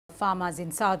Farmers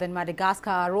in southern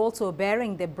Madagascar are also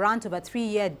bearing the brunt of a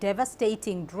 3-year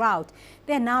devastating drought.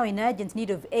 They are now in urgent need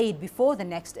of aid before the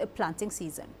next planting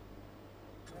season.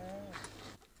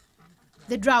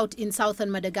 The drought in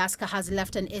southern Madagascar has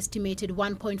left an estimated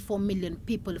 1.4 million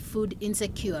people food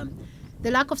insecure.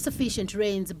 The lack of sufficient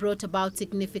rains brought about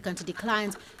significant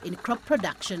declines in crop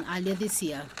production earlier this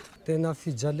year. We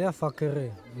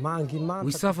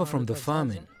suffer from the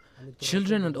famine.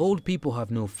 Children and old people have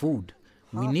no food.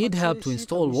 We need help to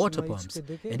install water pumps,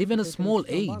 and even a small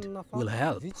aid will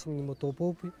help. In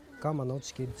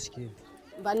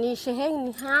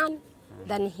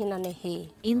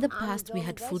the past, we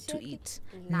had food to eat.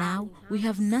 Now, we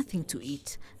have nothing to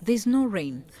eat. There's no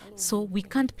rain, so we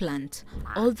can't plant.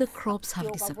 All the crops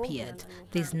have disappeared.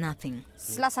 There's nothing.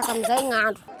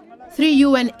 3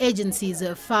 UN agencies,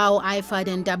 FAO, IFAD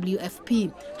and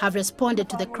WFP, have responded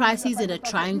to the crisis and are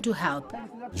trying to help.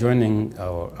 Joining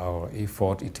our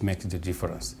effort, it makes the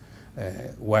difference.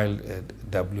 While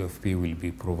WFP will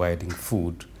be providing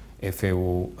food,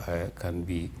 FAO can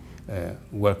be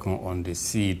working on the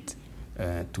seed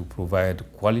to provide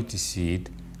quality seed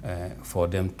for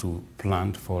them to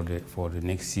plant for the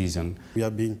next season. We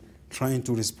have been trying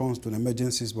to respond to the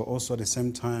emergencies, but also at the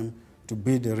same time to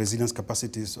build the resilience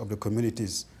capacities of the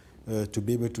communities to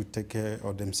be able to take care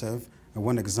of themselves.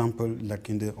 One example, like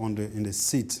in the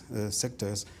seed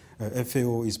sectors,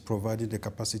 FAO is providing the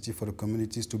capacity for the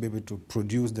communities to be able to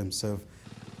produce themselves.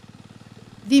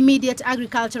 The immediate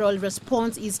agricultural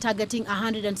response is targeting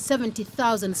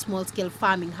 170,000 small-scale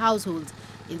farming households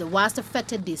in the worst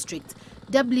affected districts.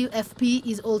 WFP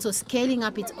is also scaling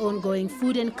up its ongoing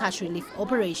food and cash relief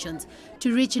operations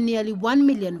to reach nearly 1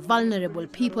 million vulnerable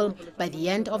people by the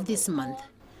end of this month.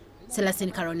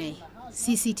 Celestine Carone,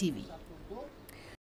 CCTV.